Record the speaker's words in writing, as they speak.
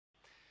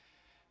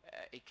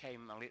it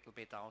came a little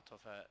bit out of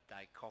a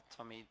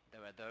dichotomy.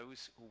 There were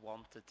those who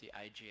wanted the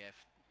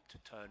IGF to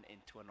turn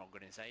into an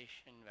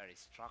organization, very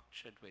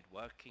structured, with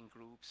working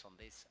groups on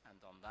this and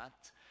on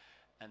that.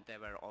 And there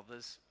were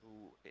others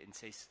who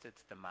insisted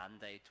the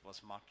mandate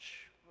was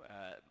much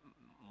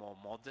more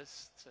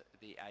modest.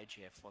 The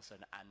IGF was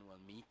an annual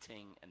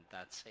meeting and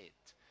that's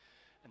it.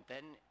 And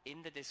then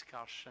in the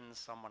discussion,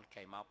 someone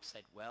came up,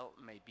 said, well,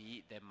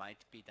 maybe there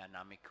might be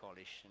dynamic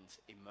coalitions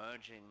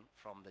emerging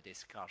from the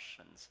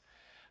discussions.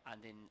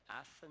 And in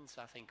Athens,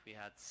 I think we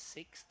had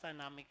 6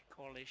 dynamic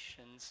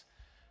coalitions,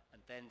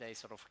 and then they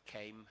sort of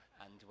came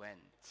and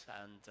went.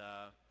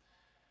 And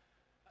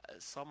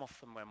some of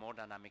them were more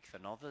dynamic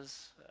than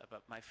others,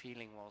 but my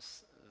feeling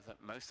was that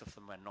most of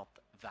them were not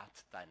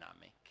that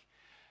dynamic.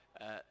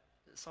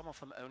 Some of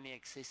them only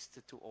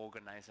existed to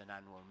organize an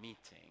annual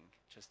meeting,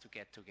 just to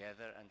get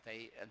together, and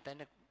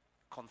then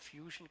a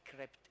confusion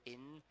crept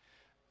in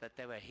that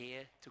they were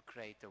here to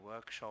create a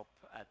workshop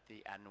at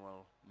the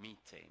annual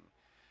meeting.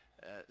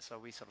 So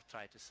we sort of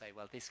tried to say,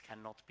 well, this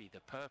cannot be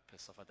the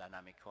purpose of a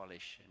dynamic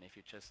coalition if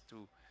you just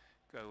do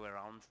go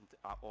around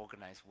and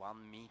organize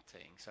one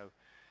meeting. So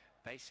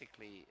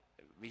basically,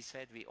 we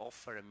said we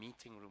offer a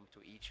meeting room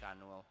to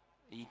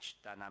each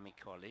dynamic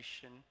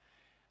coalition,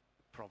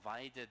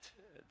 provided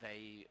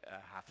they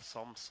have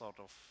some sort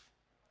of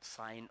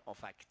sign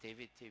of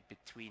activity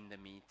between the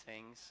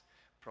meetings,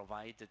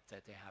 provided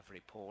that they have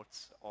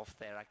reports of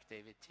their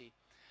activity.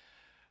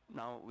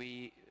 Now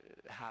we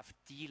have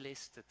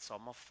delisted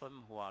some of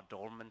them who are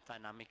dormant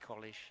dynamic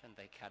coalition.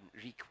 They can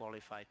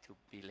re-qualify to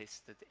be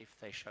listed if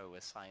they show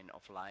a sign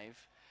of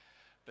life.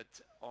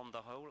 But on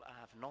the whole, I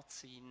have not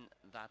seen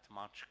that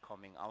much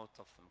coming out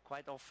of them.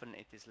 Quite often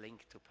it is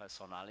linked to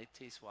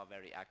personalities who are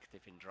very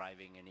active in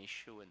driving an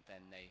issue, and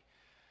then they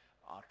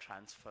are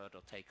transferred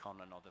or take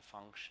on another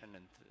function,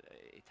 and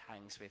it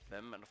hangs with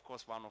them. And of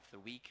course, one of the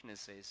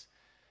weaknesses,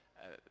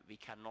 we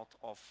cannot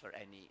offer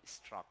any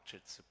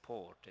structured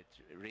support. It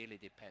really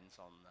depends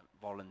on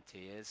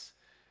volunteers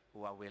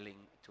who are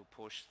willing to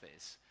push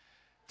this.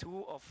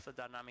 2 of the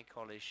dynamic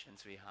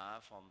coalitions we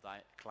have on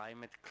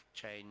climate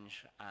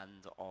change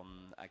and on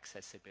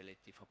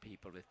accessibility for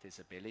people with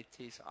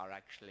disabilities are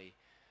actually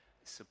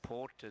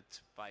supported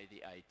by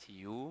the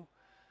ITU,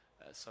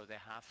 so they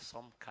have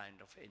some kind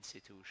of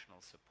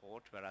institutional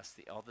support, whereas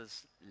the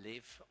others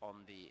live on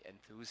the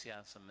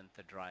enthusiasm and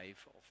the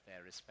drive of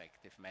their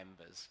respective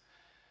members.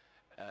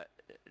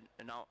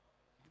 Now,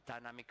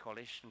 dynamic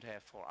coalition,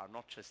 therefore, are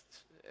not just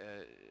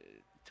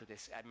to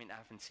this. I mean, I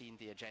haven't seen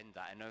the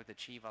agenda. I know that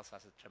Chivas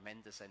has a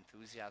tremendous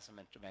enthusiasm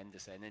and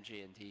tremendous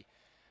energy, and he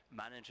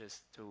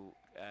manages to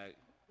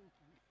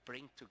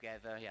bring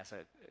together. He has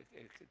a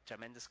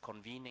tremendous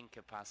convening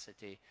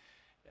capacity.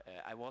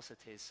 I was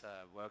at his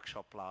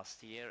workshop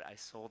last year. I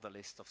saw the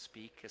list of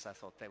speakers. I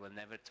thought they will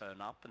never turn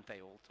up, and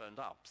they all turned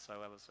up.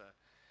 So I was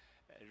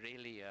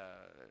really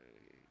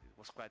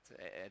was quite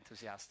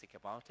enthusiastic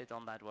about it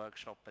on that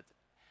workshop. But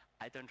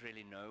I don't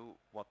really know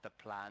what the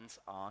plans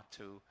are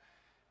to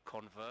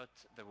convert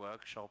the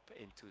workshop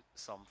into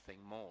something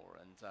more.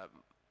 And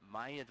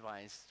my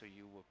advice to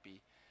you would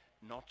be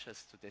not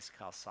just to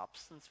discuss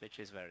substance, which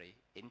is very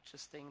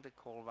interesting, the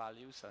core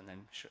values, and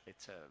then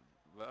it's a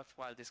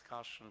worthwhile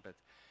discussion, but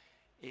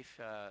if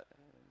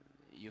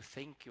you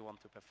think you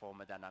want to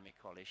perform a dynamic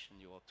coalition,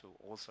 you ought to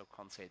also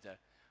consider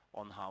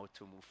on how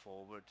to move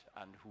forward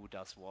and who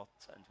does what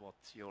and what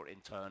your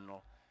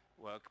internal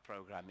work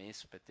program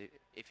is. But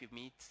if you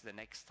meet the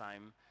next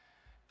time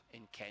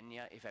in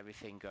Kenya, if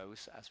everything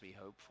goes as we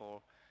hope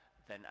for,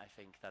 then I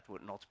think that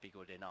would not be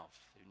good enough.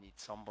 You need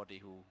somebody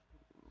who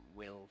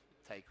will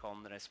take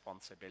on the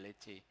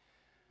responsibility,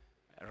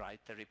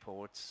 write the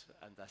reports,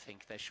 and I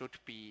think there should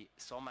be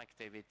some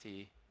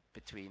activity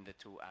between the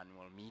 2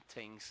 annual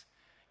meetings.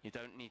 You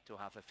don't need to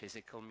have a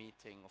physical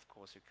meeting. Of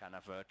course, you can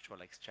have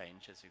virtual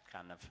exchanges. You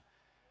can have,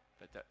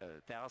 but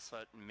there are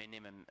certain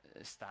minimum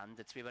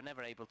standards. We were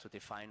never able to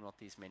define what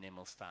these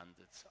minimal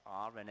standards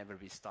are. Whenever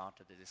we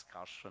started the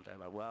discussion, they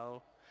were,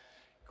 well,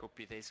 could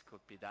be this,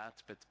 could be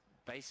that. But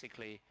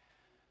basically,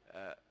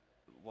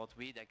 what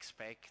we'd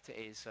expect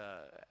is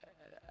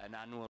an annual